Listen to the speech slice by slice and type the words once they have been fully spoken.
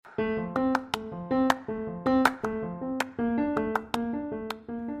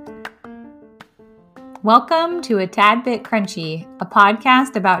Welcome to A Tad Bit Crunchy, a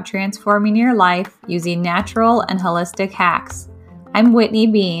podcast about transforming your life using natural and holistic hacks. I'm Whitney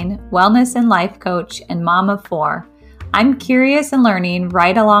Bean, wellness and life coach and mom of 4. I'm curious and learning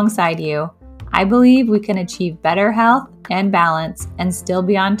right alongside you. I believe we can achieve better health and balance and still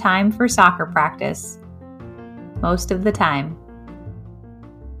be on time for soccer practice. Most of the time.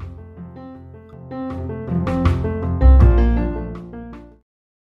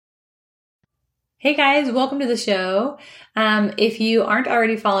 Hey guys, welcome to the show. If you aren't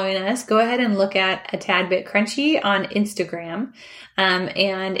already following us, go ahead and look at A Tad Bit Crunchy on Instagram.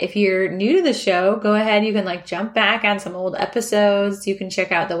 And if you're new to the show, go ahead. You can jump back on some old episodes. You can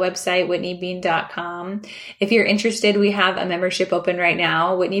check out the website, whitneybean.com. If you're interested, we have a membership open right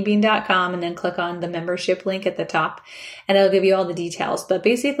now, whitneybean.com, and then click on the membership link at the top and it'll give you all the details. But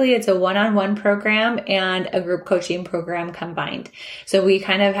basically it's a one-on-one program and a group coaching program combined. So we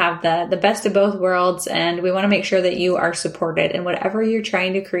kind of have the best of both worlds, and we want to make sure that you are supported in whatever you're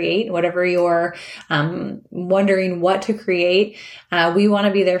trying to create, whatever you're wondering what to create. We want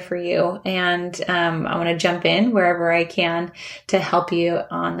to be there for you. And I want to jump in wherever I can to help you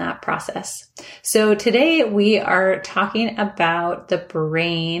on that process. So today we are talking about the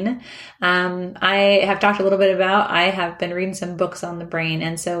brain. I have talked a little bit about, I have been reading some books on the brain,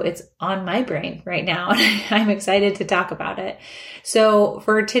 and so it's on my brain right now. I'm excited to talk about it. So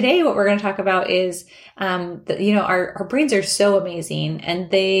for today, what we're going to talk about is, our brains are so amazing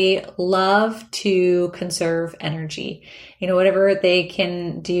and they love to conserve energy. Whatever they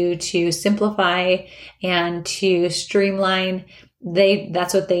can do to simplify and to streamline,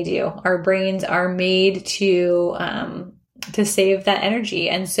 that's what they do. Our brains are made to save that energy.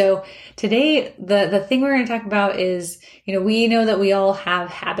 And so today, the thing we're going to talk about is, we know that we all have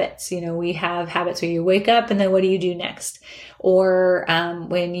habits. We have habits where you wake up and then what do you do next? Or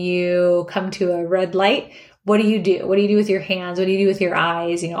when you come to a red light, what do you do? What do you do with your hands? What do you do with your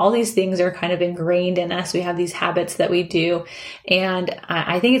eyes? All these things are kind of ingrained in us. We have these habits that we do. And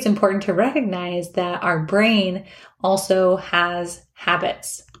I think it's important to recognize that our brain also has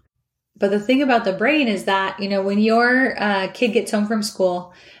habits. But the thing about the brain is that, when your kid gets home from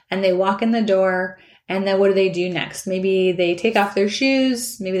school and they walk in the door, and then what do they do next? Maybe they take off their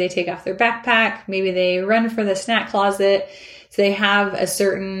shoes, maybe they take off their backpack, maybe they run for the snack closet. So they have a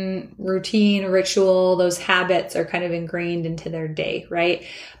certain routine, ritual, those habits are kind of ingrained into their day, right?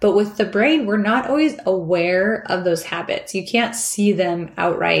 But with the brain, we're not always aware of those habits. You can't see them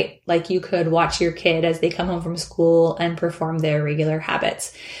outright like you could watch your kid as they come home from school and perform their regular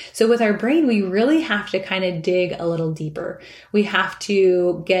habits. So with our brain, we really have to kind of dig a little deeper. We have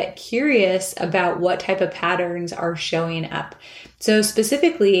to get curious about what type of patterns are showing up. So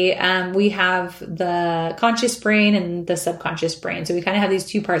specifically, we have the conscious brain and the subconscious brain. So we kind of have these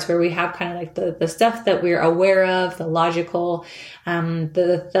two parts where we have kind of the stuff that we're aware of, the logical,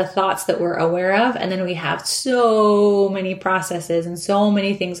 the thoughts that we're aware of. And then we have so many processes and so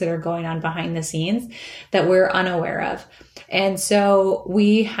many things that are going on behind the scenes that we're unaware of. And so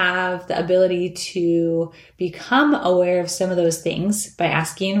we have the ability to become aware of some of those things by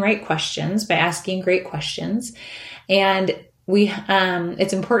asking right questions, by asking great questions. And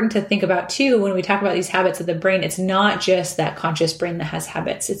it's important to think about too, when we talk about these habits of the brain, it's not just that conscious brain that has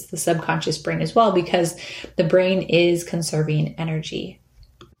habits, it's the subconscious brain as well, because the brain is conserving energy.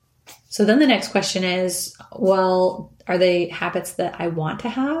 So then the next question is, well, are they habits that I want to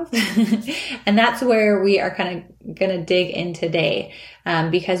have? And that's where we are kind of going to dig in today,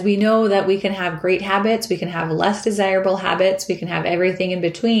 because we know that we can have great habits, we can have less desirable habits, we can have everything in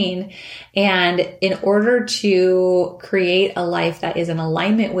between. And in order to create a life that is in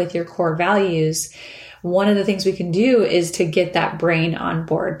alignment with your core values, one of the things we can do is to get that brain on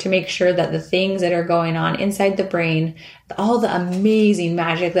board, to make sure that the things that are going on inside the brain, all the amazing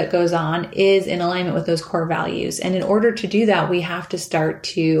magic that goes on, is in alignment with those core values. And in order to do that, we have to start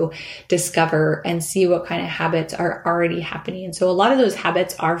to discover and see what kind of habits are already happening. And so a lot of those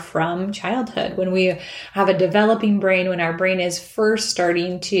habits are from childhood, when we have a developing brain, when our brain is first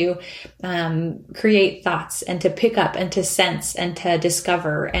starting to create thoughts and to pick up and to sense and to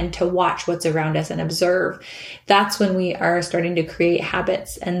discover and to watch what's around us and observe. That's when we are starting to create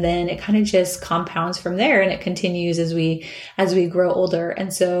habits. And then it kind of just compounds from there, and it continues as we grow older.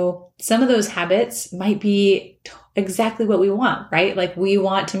 And so some of those habits might be exactly what we want, right? Like we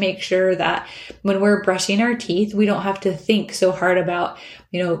want to make sure that when we're brushing our teeth, we don't have to think so hard about,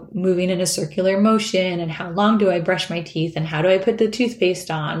 moving in a circular motion and how long do I brush my teeth and how do I put the toothpaste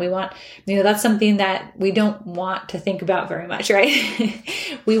on? We want, that's something that we don't want to think about very much, right?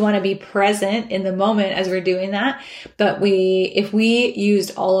 We want to be present in the moment as we're doing that. But if we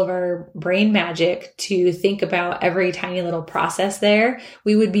used all of our brain magic to think about every tiny little process there,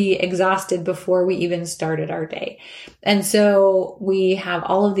 we would be exhausted before we even started our day. And so we have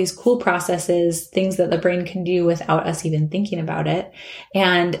all of these cool processes, things that the brain can do without us even thinking about it.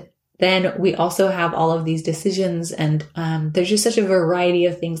 And then we also have all of these decisions, and there's just such a variety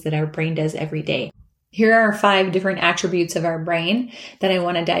of things that our brain does every day. Here are 5 different attributes of our brain that I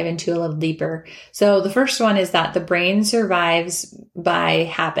want to dive into a little deeper. So the first one is that the brain survives by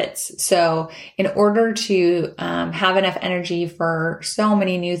habits. So in order to have enough energy for so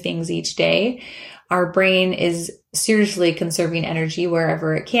many new things each day, our brain is seriously conserving energy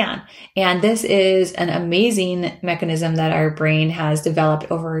wherever it can. And this is an amazing mechanism that our brain has developed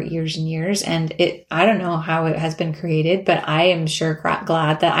over years and years. And I don't know how it has been created, but I am sure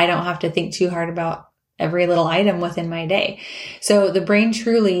glad that I don't have to think too hard about every little item within my day. So the brain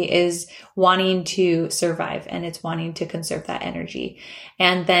truly is wanting to survive, and it's wanting to conserve that energy.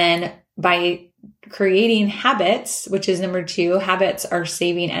 And then by creating habits, which is number 2, habits are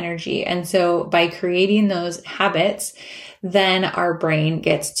saving energy. And so by creating those habits, then our brain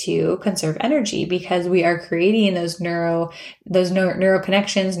gets to conserve energy because we are creating those neural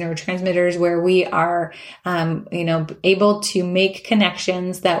connections, neurotransmitters, where we are, able to make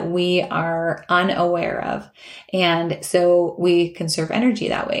connections that we are unaware of. And so we conserve energy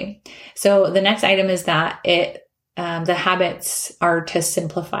that way. So the next item is that the habits are to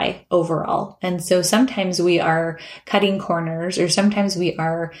simplify overall. And so sometimes we are cutting corners, or sometimes we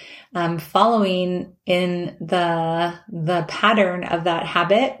are following in the pattern of that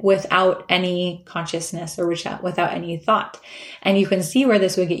habit without any consciousness or without any thought. And you can see where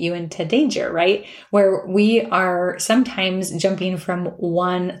this would get you into danger, right? Where we are sometimes jumping from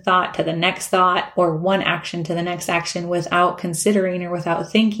one thought to the next thought, or one action to the next action, without considering or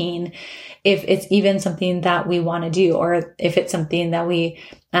without thinking if it's even something that we want to do, or if it's something that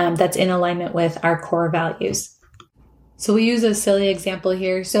that's in alignment with our core values. So we use a silly example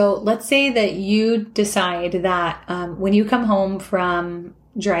here. So let's say that you decide that when you come home from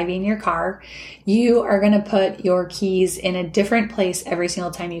driving your car, you are going to put your keys in a different place every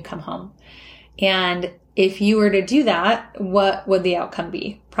single time you come home. And if you were to do that, what would the outcome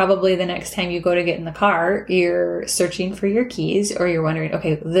be? Probably the next time you go to get in the car, you're searching for your keys, or you're wondering,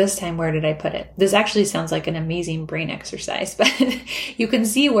 okay, this time, where did I put it? This actually sounds like an amazing brain exercise, but you can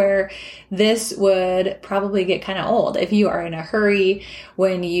see where this would probably get kind of old. If you are in a hurry,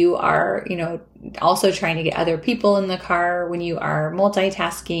 when you are, also trying to get other people in the car, when you are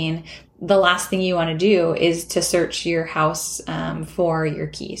multitasking, the last thing you want to do is to search your house for your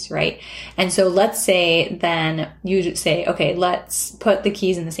keys, right? And so let's say then you say, okay, let's put the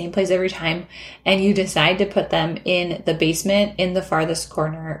keys in the same place every time. And you decide to put them in the basement in the farthest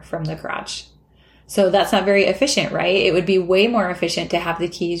corner from the garage. So that's not very efficient, right? It would be way more efficient to have the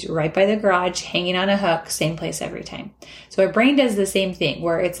keys right by the garage, hanging on a hook, same place every time. So our brain does the same thing,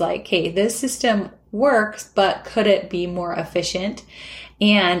 where it's like, hey, this system works, but could it be more efficient?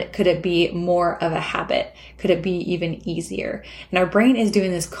 And could it be more of a habit? Could it be even easier? And our brain is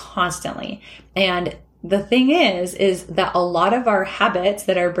doing this constantly. And the thing is that a lot of our habits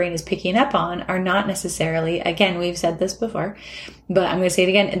that our brain is picking up on are not necessarily, again, we've said this before, but I'm going to say it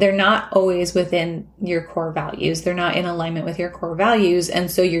again, they're not always within your core values. They're not in alignment with your core values. And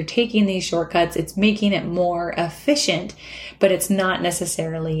so you're taking these shortcuts. It's making it more efficient, but it's not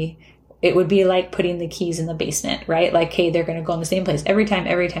necessarily. It would be like putting the keys in the basement, right? Like, hey, they're going to go in the same place every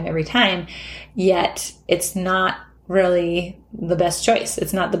time, yet it's not really the best choice.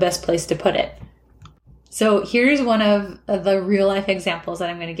 It's not the best place to put it. So here's one of the real life examples that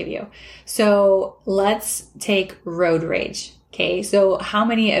I'm going to give you. So let's take road rage. Okay. So how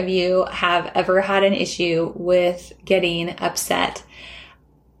many of you have ever had an issue with getting upset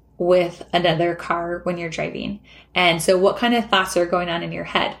with another car when you're driving? And so what kind of thoughts are going on in your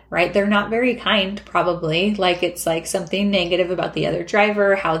head, right? They're not very kind, probably. Like it's like something negative about the other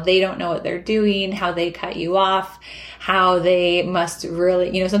driver, how they don't know what they're doing, how they cut you off, how they must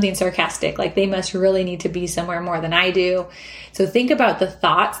really, something sarcastic, like they must really need to be somewhere more than I do. So think about the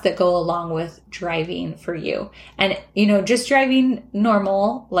thoughts that go along with driving for you. And, just driving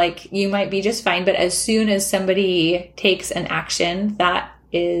normal, like you might be just fine. But as soon as somebody takes an action that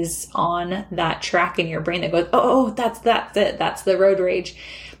is on that track in your brain that goes, oh, that's it. That's the road rage.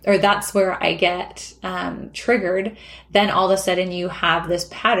 or that's where I get triggered, then all of a sudden you have this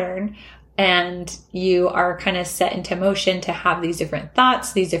pattern and you are kind of set into motion to have these different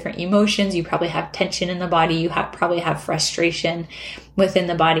thoughts, these different emotions. You probably have tension in the body. You probably have frustration within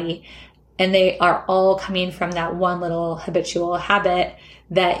the body. And they are all coming from that one little habitual habit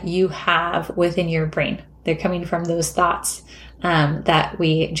that you have within your brain. They're coming from those thoughts that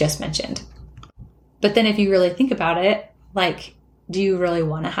we just mentioned. But then if you really think about it, like, do you really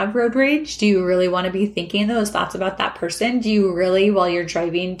want to have road rage? Do you really want to be thinking those thoughts about that person? Do you really, while you're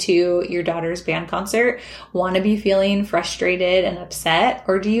driving to your daughter's band concert, want to be feeling frustrated and upset?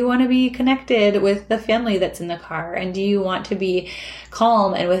 Or do you want to be connected with the family that's in the car? And do you want to be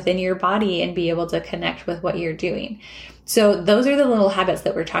calm and within your body and be able to connect with what you're doing? So those are the little habits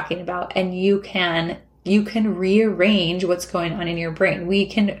that we're talking about. And you can rearrange what's going on in your brain. We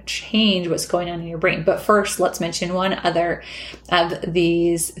can change what's going on in your brain. But first, let's mention one other of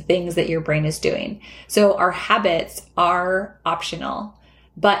these things that your brain is doing. So our habits are optional,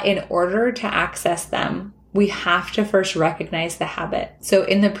 but in order to access them, we have to first recognize the habit. So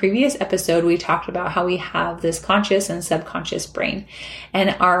in the previous episode, we talked about how we have this conscious and subconscious brain,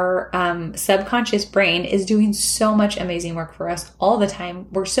 and our subconscious brain is doing so much amazing work for us all the time.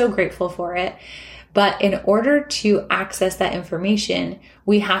 We're so grateful for it. But in order to access that information,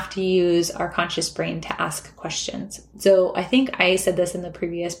 we have to use our conscious brain to ask questions. So I think I said this in the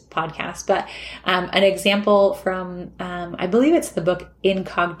previous podcast, but an example from, I believe it's the book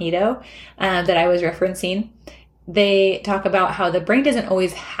Incognito that I was referencing. They talk about how the brain doesn't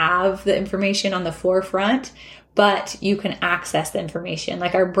always have the information on the forefront, but you can access the information.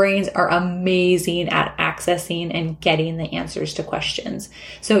 Like, our brains are amazing at accessing and getting the answers to questions.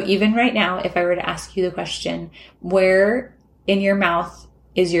 So even right now, if I were to ask you the question, where in your mouth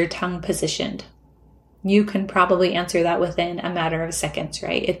is your tongue positioned? You can probably answer that within a matter of seconds,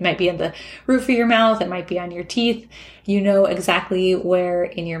 right? It might be in the roof of your mouth. It might be on your teeth. You know exactly where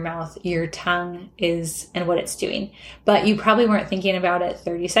in your mouth your tongue is and what it's doing. But you probably weren't thinking about it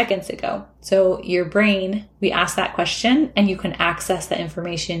 30 seconds ago. So your brain, we ask that question and you can access the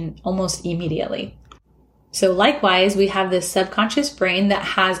information almost immediately. So likewise, we have this subconscious brain that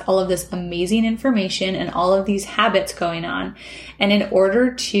has all of this amazing information and all of these habits going on. And in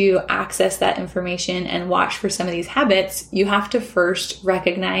order to access that information and watch for some of these habits, you have to first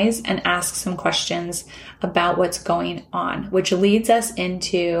recognize and ask some questions about what's going on, which leads us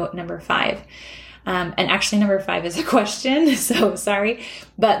into number 5. And actually number 5 is a question, so sorry.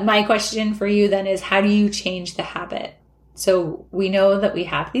 But my question for you then is, how do you change the habit? So we know that we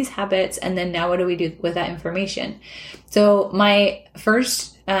have these habits, and then now what do we do with that information? So my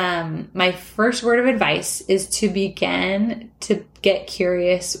first word of advice is to begin to get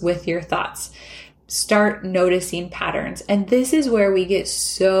curious with your thoughts. Start noticing patterns. And this is where we get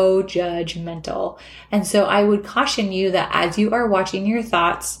so judgmental. And so I would caution you that as you are watching your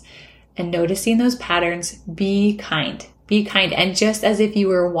thoughts and noticing those patterns, be kind. Be kind. And just as if you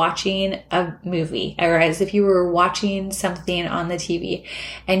were watching a movie, or as if you were watching something on the TV,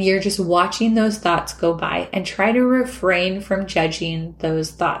 and you're just watching those thoughts go by, and try to refrain from judging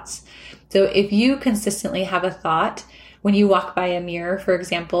those thoughts. So if you consistently have a thought when you walk by a mirror, for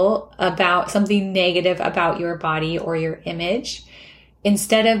example, about something negative about your body or your image,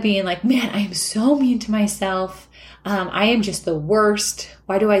 instead of being like, man, I am so mean to myself. I am just the worst.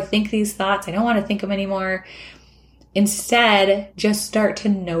 Why do I think these thoughts? I don't want to think them anymore. Instead, just start to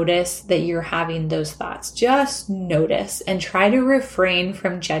notice that you're having those thoughts. Just notice and try to refrain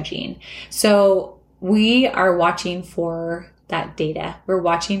from judging. So we are watching for that data. We're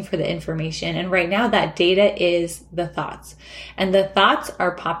watching for the information. And right now that data is the thoughts. And the thoughts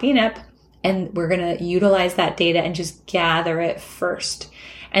are popping up, and we're going to utilize that data and just gather it first.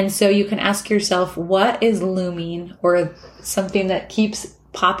 And so you can ask yourself, what is looming, or something that keeps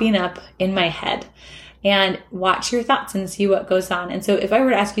popping up in my head? And watch your thoughts and see what goes on. And so if I were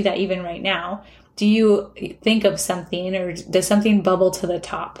to ask you that even right now, do you think of something, or does something bubble to the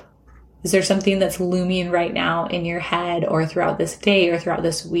top? Is there something that's looming right now in your head, or throughout this day, or throughout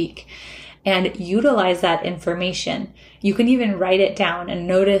this week? And utilize that information. You can even write it down and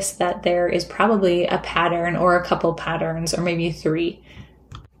notice that there is probably a pattern, or a couple patterns, or maybe 3.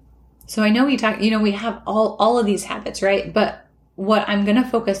 So I know we have all of these habits, right? But what I'm going to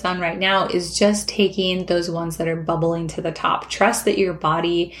focus on right now is just taking those ones that are bubbling to the top. Trust that your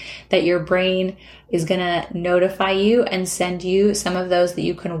body, that your brain is going to notify you and send you some of those that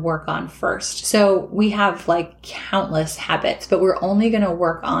you can work on first. So we have like countless habits, but we're only going to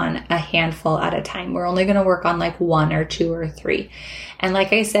work on a handful at a time. We're only going to work on like 1 or 2 or 3. And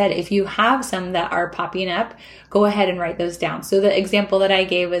like I said, if you have some that are popping up, go ahead and write those down. So the example that I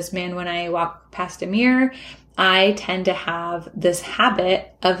gave was, man, when I walk past a mirror, I tend to have this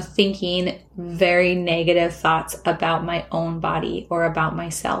habit of thinking very negative thoughts about my own body or about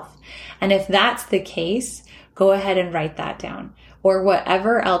myself. And if that's the case, go ahead and write that down, or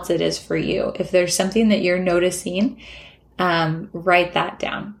whatever else it is for you. If there's something that you're noticing, write that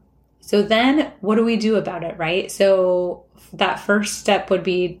down. So then what do we do about it, right? So that first step would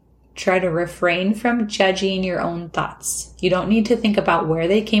be try to refrain from judging your own thoughts. You don't need to think about where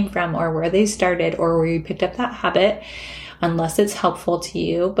they came from or where they started or where you picked up that habit unless it's helpful to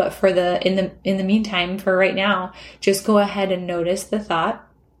you. But in the meantime, for right now, just go ahead and notice the thought.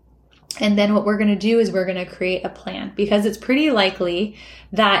 And then what we're going to do is we're going to create a plan, because it's pretty likely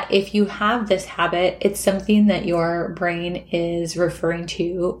that if you have this habit, it's something that your brain is referring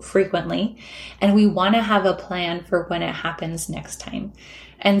to frequently. And we want to have a plan for when it happens next time.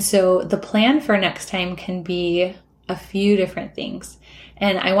 And so the plan for next time can be a few different things.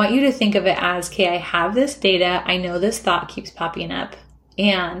 And I want you to think of it as, okay, I have this data. I know this thought keeps popping up,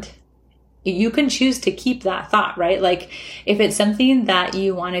 and you can choose to keep that thought, right? Like if it's something that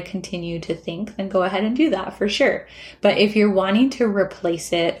you want to continue to think, then go ahead and do that for sure. But if you're wanting to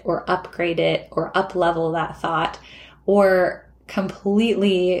replace it or upgrade it or up level that thought or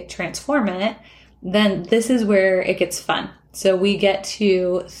completely transform it, then this is where it gets fun. So we get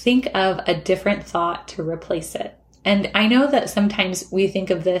to think of a different thought to replace it. And I know that sometimes we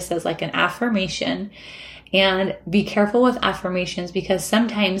think of this as like an affirmation, and be careful with affirmations, because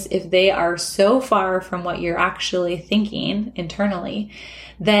sometimes if they are so far from what you're actually thinking internally,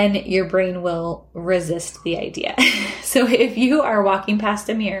 then your brain will resist the idea. So if you are walking past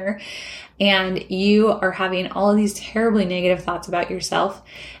a mirror and you are having all of these terribly negative thoughts about yourself,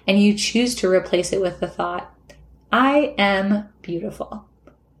 and you choose to replace it with the thought, I am beautiful.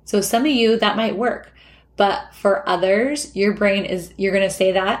 So some of you, that might work. But for others, you're going to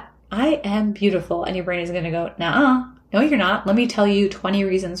say that, I am beautiful. And your brain is going to go, no, you're not. Let me tell you 20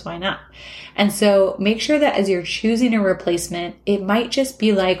 reasons why not. And so make sure that as you're choosing a replacement, it might just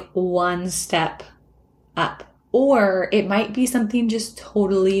be like one step up, or it might be something just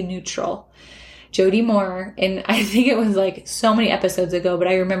totally neutral. Jody Moore, and I think it was like so many episodes ago, but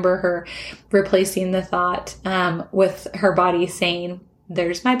I remember her replacing the thought with her body saying,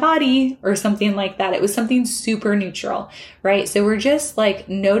 there's my body, or something like that. It was something super neutral, right? So we're just like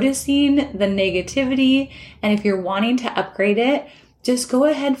noticing the negativity. And if you're wanting to upgrade it, just go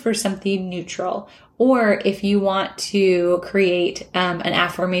ahead for something neutral. Or if you want to create an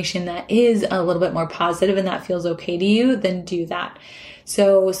affirmation that is a little bit more positive and that feels okay to you, then do that.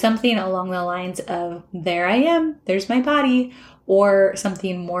 So something along the lines of, there I am, there's my body, or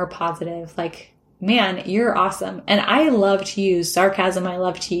something more positive like, man, you're awesome. And I love to use sarcasm. I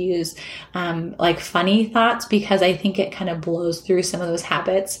love to use like funny thoughts, because I think it kind of blows through some of those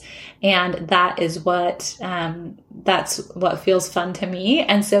habits. And that is that's what feels fun to me.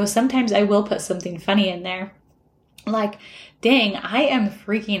 And so sometimes I will put something funny in there, like, dang, I am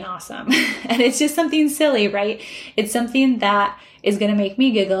freaking awesome. And it's just something silly, right? It's something that is going to make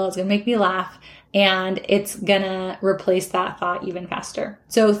me giggle. It's going to make me laugh. And it's going to replace that thought even faster.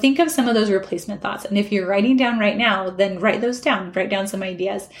 So think of some of those replacement thoughts. And if you're writing down right now, then write those down. Write down some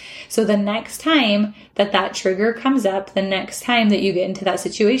ideas. So the next time that trigger comes up, the next time that you get into that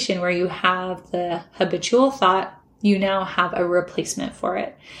situation where you have the habitual thought, you now have a replacement for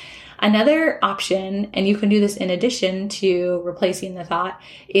it. Another option, and you can do this in addition to replacing the thought,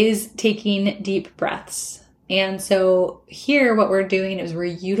 is taking deep breaths. And so here what we're doing is we're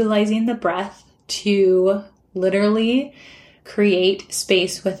utilizing the breath to literally create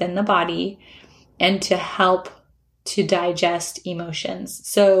space within the body and to help to digest emotions.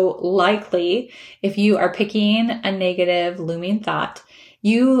 So likely, if you are picking a negative looming thought,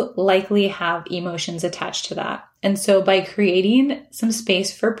 you likely have emotions attached to that. And so by creating some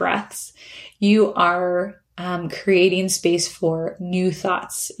space for breaths, you are creating space for new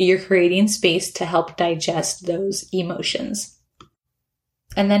thoughts. You're creating space to help digest those emotions.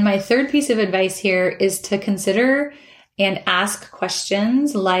 And then my third piece of advice here is to consider and ask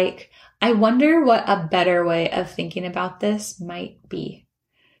questions like, I wonder what a better way of thinking about this might be.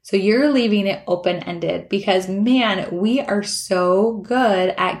 So you're leaving it open-ended because, man, we are so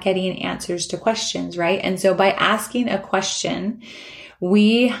good at getting answers to questions, right? And so by asking a question,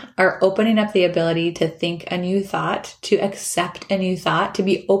 we are opening up the ability to think a new thought, to accept a new thought, to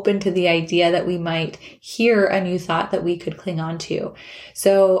be open to the idea that we might hear a new thought that we could cling on to.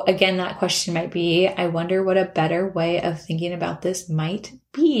 So again, that question might be, I wonder what a better way of thinking about this might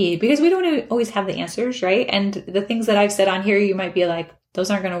be, because we don't always have the answers, right? And the things that I've said on here, you might be like, those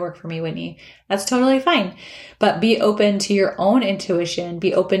aren't going to work for me, Whitney. That's totally fine. But be open to your own intuition,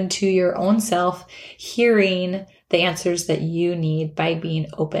 be open to your own self, hearing the answers that you need by being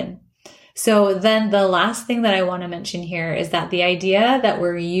open. So then the last thing that I want to mention here is that the idea that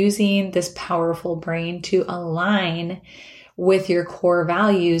we're using this powerful brain to align with your core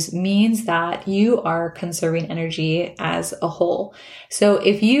values means that you are conserving energy as a whole. So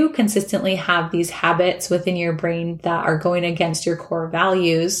if you consistently have these habits within your brain that are going against your core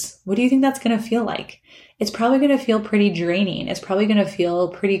values, what do you think that's going to feel like? It's probably going to feel pretty draining. It's probably going to feel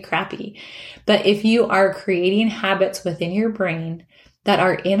pretty crappy. But if you are creating habits within your brain that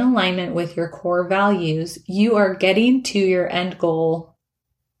are in alignment with your core values, you are getting to your end goal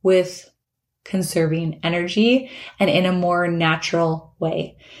with conserving energy and in a more natural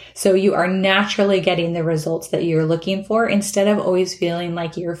way. So you are naturally getting the results that you're looking for instead of always feeling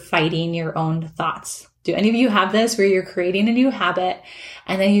like you're fighting your own thoughts. Do any of you have this where you're creating a new habit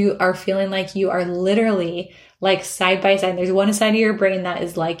and then you are feeling like you are literally like side by side? There's one side of your brain that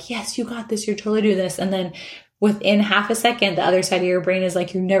is like, yes, you got this. You're totally doing this. And then within half a second, the other side of your brain is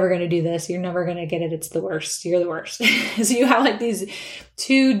like, you're never going to do this. You're never going to get it. It's the worst. You're the worst. So you have like these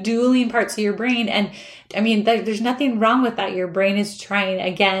two dueling parts of your brain. And I mean, there's nothing wrong with that. Your brain is trying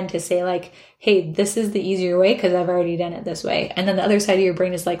again to say like, hey, this is the easier way because I've already done it this way. And then the other side of your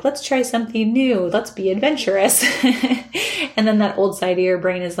brain is like, let's try something new. Let's be adventurous. And then that old side of your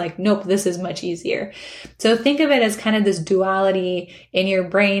brain is like, nope, this is much easier. So think of it as kind of this duality in your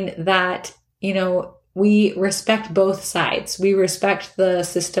brain that, you know, we respect both sides. We respect the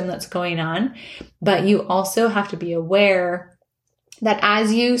system that's going on, but you also have to be aware that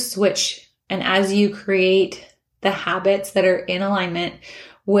as you switch and as you create the habits that are in alignment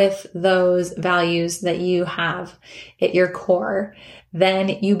with those values that you have at your core, then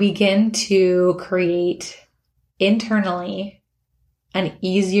you begin to create internally an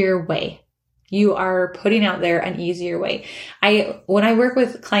easier way. You are putting out there an easier way. When I work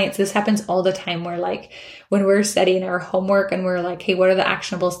with clients, this happens all the time where like when we're studying our homework and we're like, hey, what are the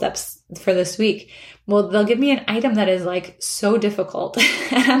actionable steps for this week? Well, they'll give me an item that is like so difficult.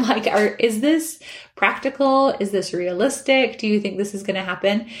 And I'm like, is this practical? Is this realistic? Do you think this is going to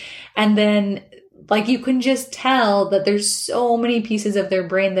happen? And then like you can just tell that there's so many pieces of their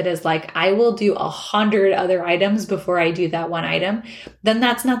brain that is like, I will do 100 other items before I do that one item. Then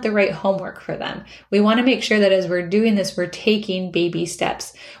that's not the right homework for them. We want to make sure that as we're doing this, we're taking baby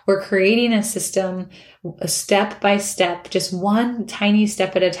steps. We're creating a system, step by step, just one tiny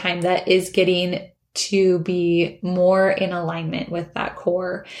step at a time that is getting to be more in alignment with that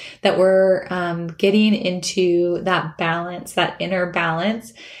core, that we're getting into that balance, that inner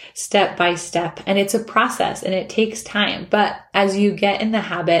balance, step by step. And it's a process and it takes time. But as you get in the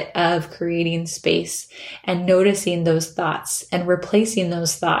habit of creating space and noticing those thoughts and replacing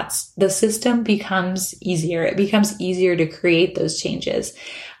those thoughts, the system becomes easier. It becomes easier to create those changes.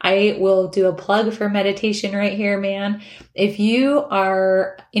 I will do a plug for meditation right here, man. If you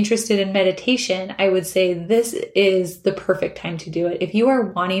are interested in meditation, I would say this is the perfect time to do it. If you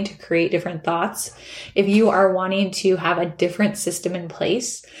are wanting to create different thoughts, if you are wanting to have a different system in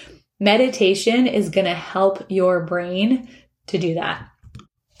place, meditation is going to help your brain to do that.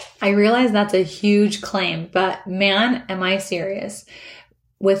 I realize that's a huge claim, but man, am I serious.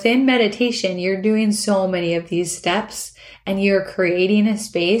 Within meditation, you're doing so many of these steps and you're creating a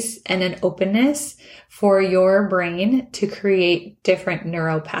space and an openness for your brain to create different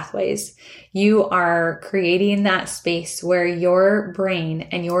neural pathways. You are creating that space where your brain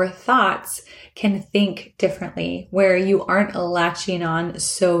and your thoughts can think differently, where you aren't latching on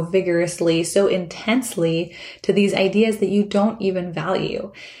so vigorously, so intensely to these ideas that you don't even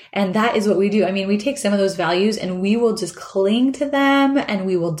value. And that is what we do. I mean, we take some of those values and we will just cling to them and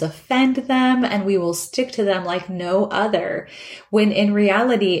we will defend them and we will stick to them like no other, when in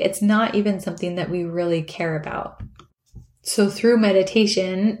reality, it's not even something that we really care about. So through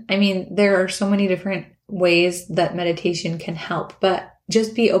meditation, I mean, there are so many different ways that meditation can help, but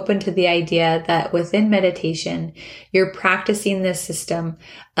just be open to the idea that within meditation, you're practicing this system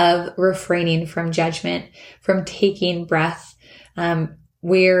of refraining from judgment, from taking breath,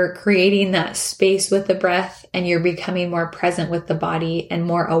 we're creating that space with the breath, and you're becoming more present with the body and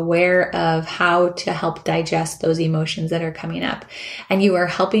more aware of how to help digest those emotions that are coming up. And you are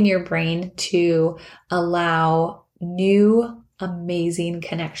helping your brain to allow new, amazing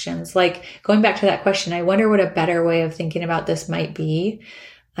connections. Like going back to that question, I wonder what a better way of thinking about this might be.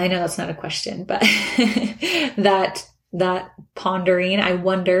 I know that's not a question, but that pondering, I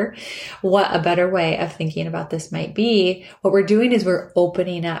wonder what a better way of thinking about this might be. What we're doing is we're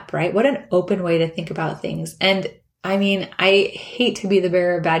opening up, right? What an open way to think about things. And I mean, I hate to be the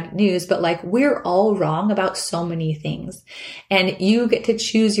bearer of bad news, but like we're all wrong about so many things, and you get to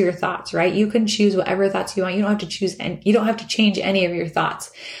choose your thoughts, right? You can choose whatever thoughts you want. You don't have to choose, and you don't have to change any of your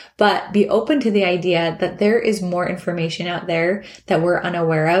thoughts, but be open to the idea that there is more information out there that we're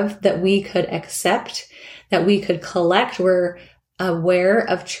unaware of, that we could accept, that we could collect. We're aware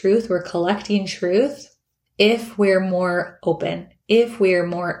of truth. We're collecting truth if we're more open, if we're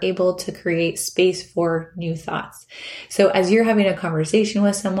more able to create space for new thoughts. So as you're having a conversation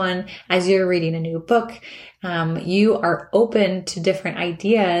with someone, as you're reading a new book, you are open to different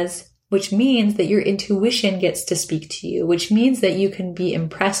ideas, which means that your intuition gets to speak to you, which means that you can be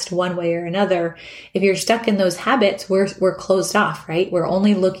impressed one way or another. If you're stuck in those habits, we're closed off, right? We're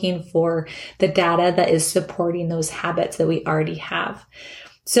only looking for the data that is supporting those habits that we already have.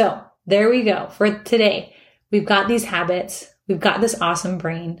 So there we go for today. We've got these habits. We've got this awesome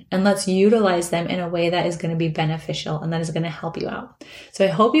brain, and let's utilize them in a way that is going to be beneficial and that is going to help you out. So I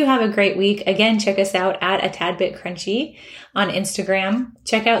hope you have a great week. Again, check us out at A Tad Bit Crunchy on Instagram.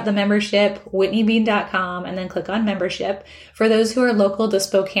 Check out the membership, whitneybean.com, and then click on membership. For those who are local to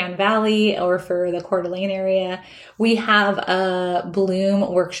Spokane Valley or for the Coeur d'Alene area, we have a Bloom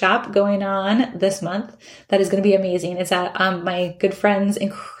workshop going on this month that is going to be amazing. It's at my good friend's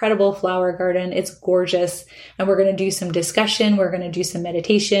incredible flower garden. It's gorgeous, and we're going to do some discussion. We're going to do some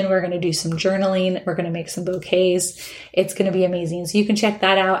meditation. We're going to do some journaling. We're going to make some bouquets. It's going to be amazing. So you can check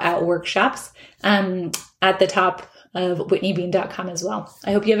that out at workshops at the top of whitneybean.com as well.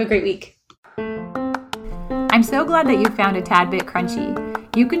 I hope you have a great week. I'm so glad that you found A Tad Bit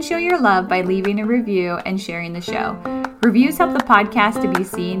Crunchy. You can show your love by leaving a review and sharing the show. Reviews help the podcast to be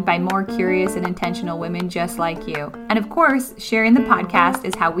seen by more curious and intentional women just like you. And of course, sharing the podcast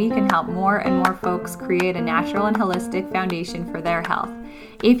is how we can help more and more folks create a natural and holistic foundation for their health.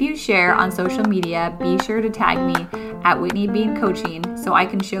 If you share on social media, be sure to tag me at Whitney Bean Coaching so I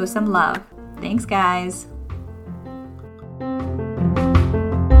can show some love. Thanks, guys.